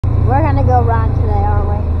We're gonna go run today, aren't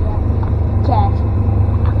we? Yeah. Okay.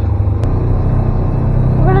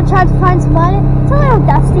 We're gonna try to find some mud. It's a little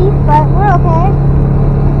dusty, but we're okay.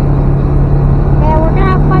 Yeah, we're gonna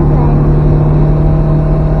have fun today.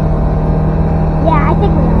 Yeah, I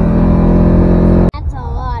think we are. That's a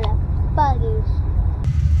lot of buggies.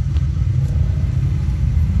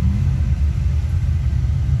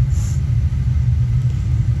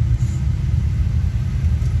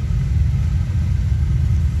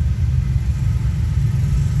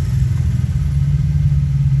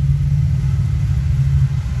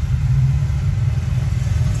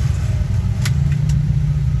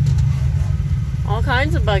 All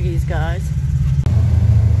kinds of buggies, guys.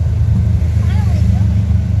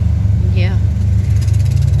 Yeah.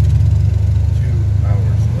 2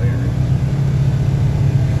 hours later.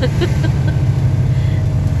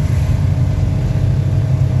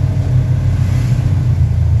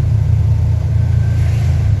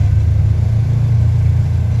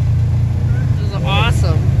 This is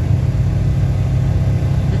awesome.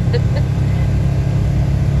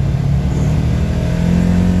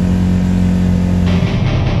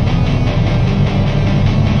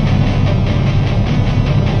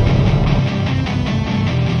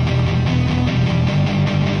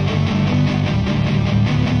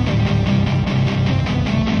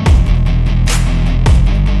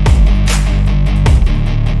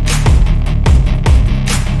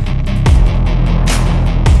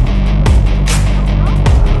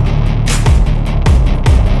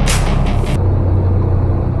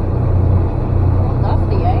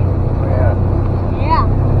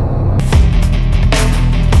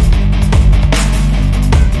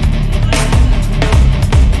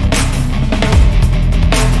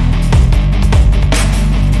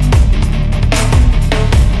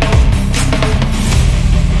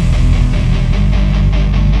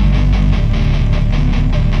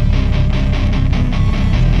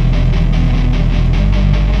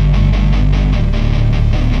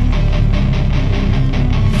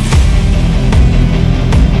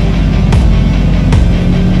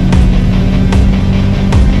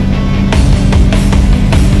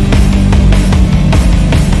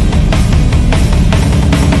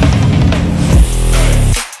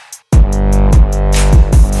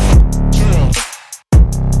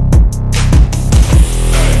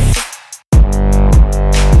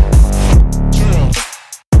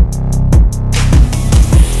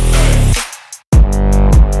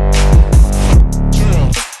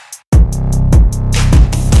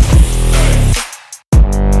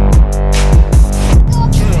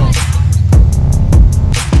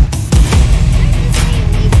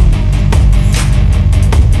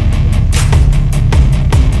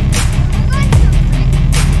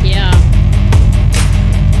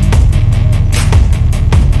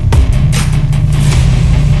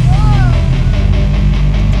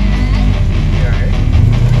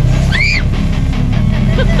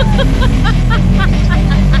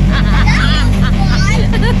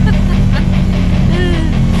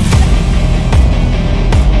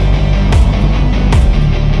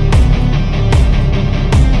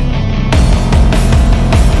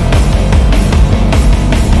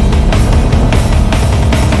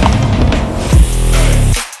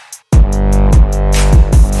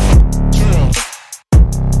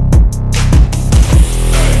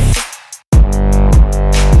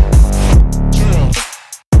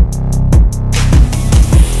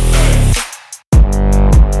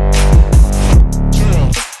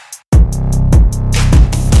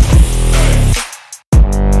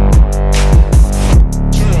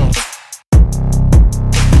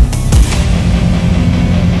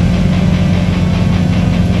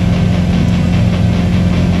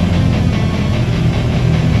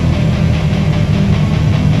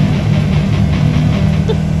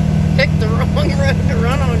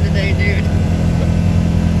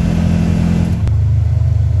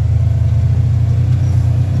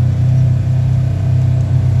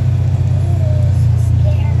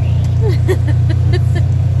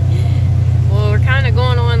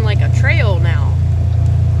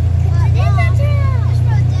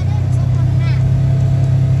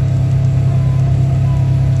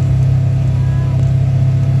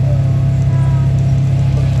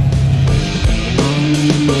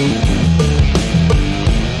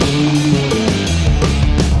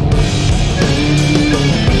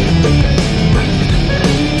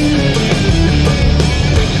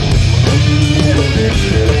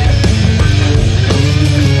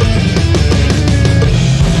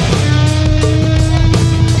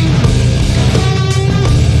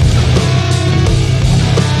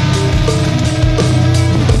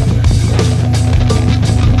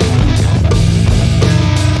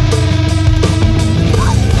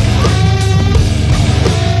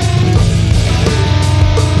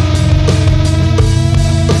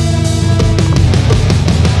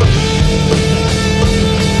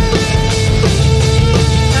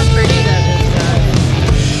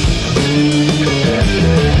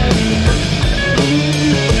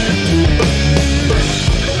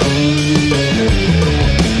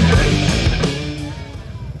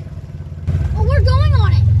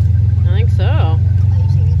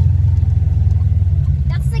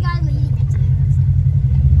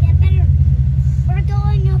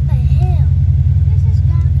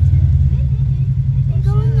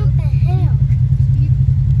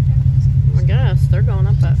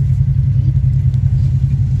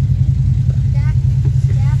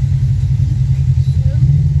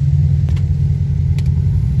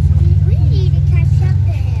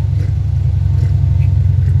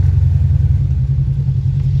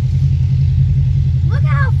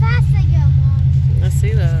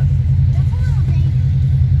 see that. That's a little dangerous.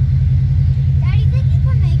 Daddy, think you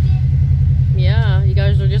can make it? Yeah, you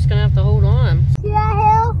guys are just gonna have to hold on. See that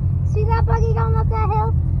hill? See that buggy going up that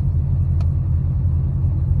hill?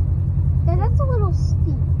 Yeah, that's a little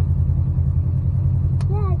steep.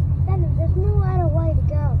 Yeah, then there's no other way to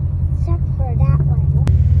go except for that way.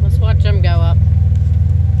 Let's watch them go up.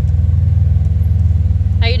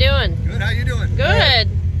 How you doing? Good, how you doing? Good.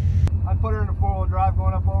 I put her in the four-wheel drive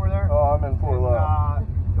going up over there. Oh, I'm in full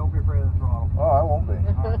Don't be afraid of the throttle. Oh, I won't be.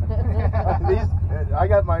 I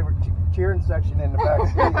got my cheering section in the back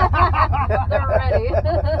seat. They're ready.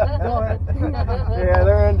 Yeah,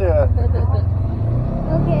 they're into it.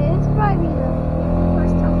 Okay, this is probably the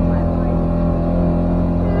first time in my life.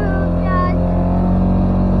 Oh, God.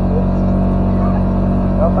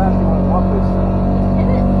 How fast do you want to walk this? Is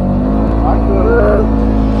it? I could.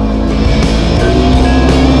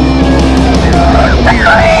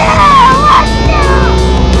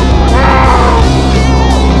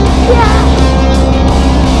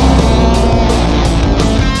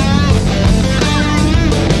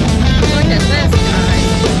 Look at this guy.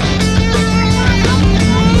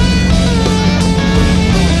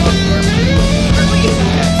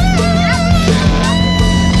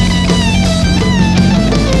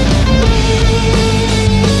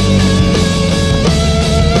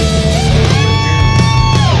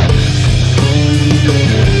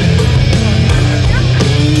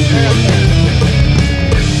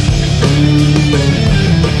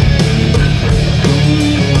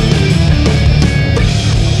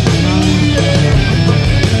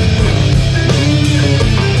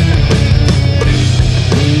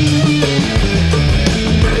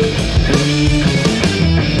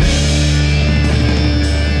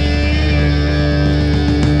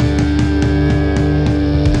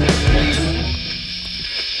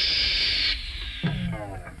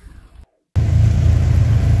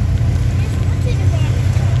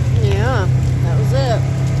 Yeah, that was it.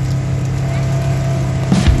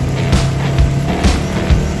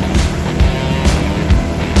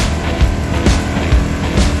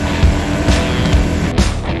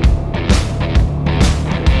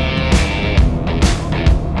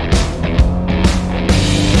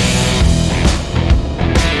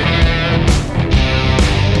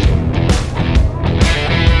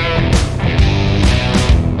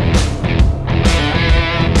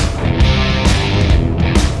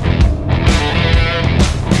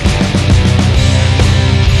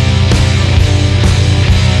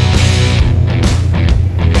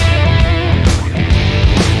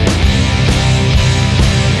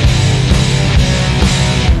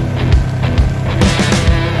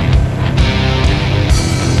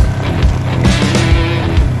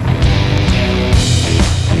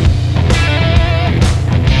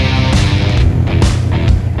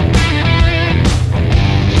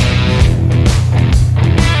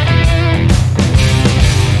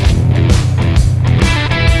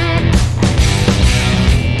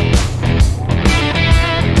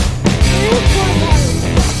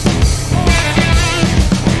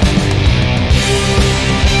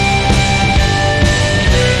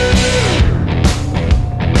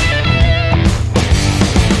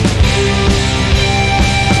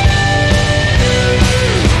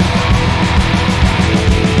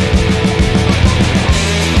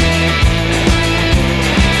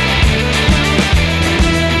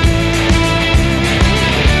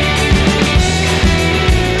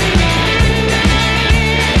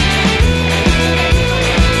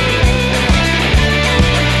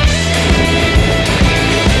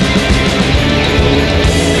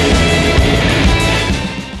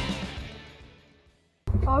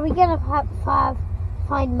 Are we gonna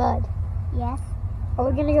find mud? Yes. Are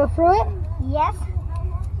we gonna go through it? Yes.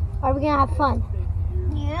 Are we gonna have fun?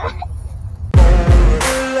 Yes.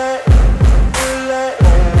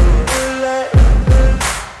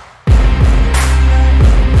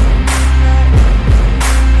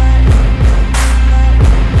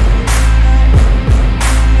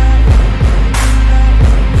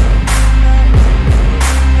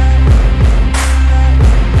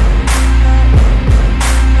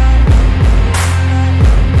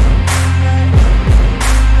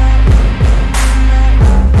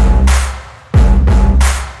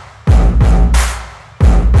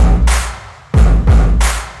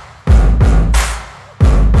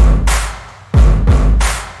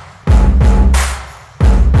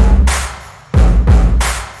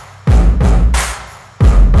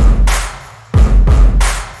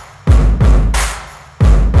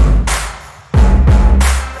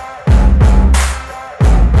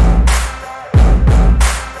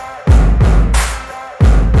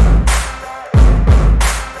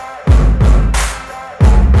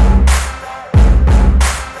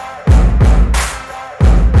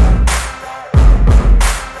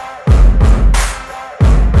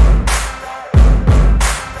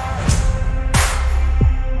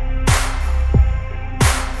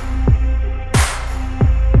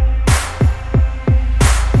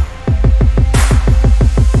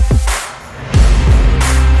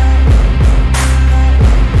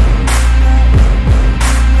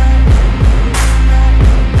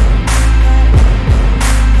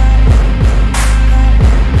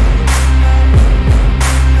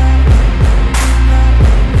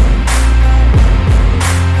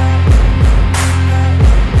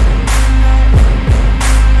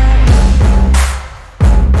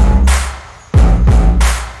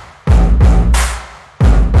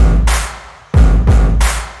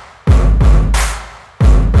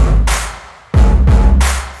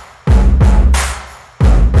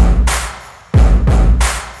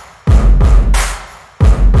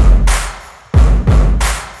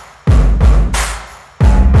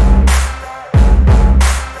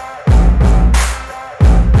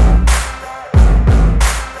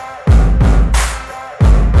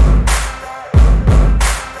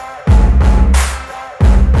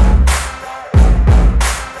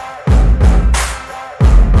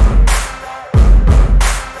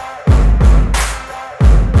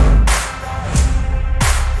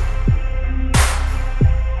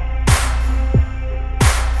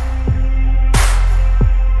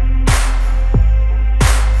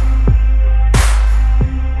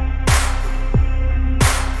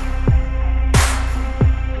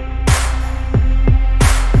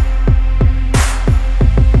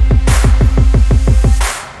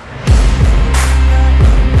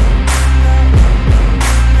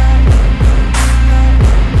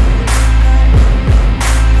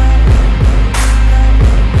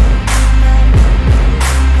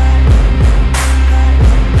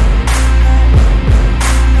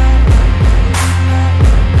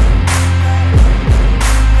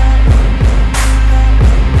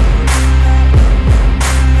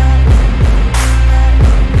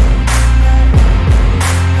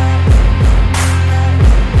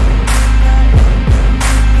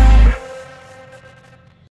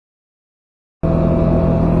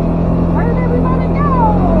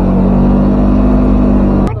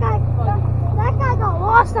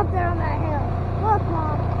 lost up there on that hill. Look,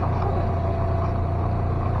 Mom.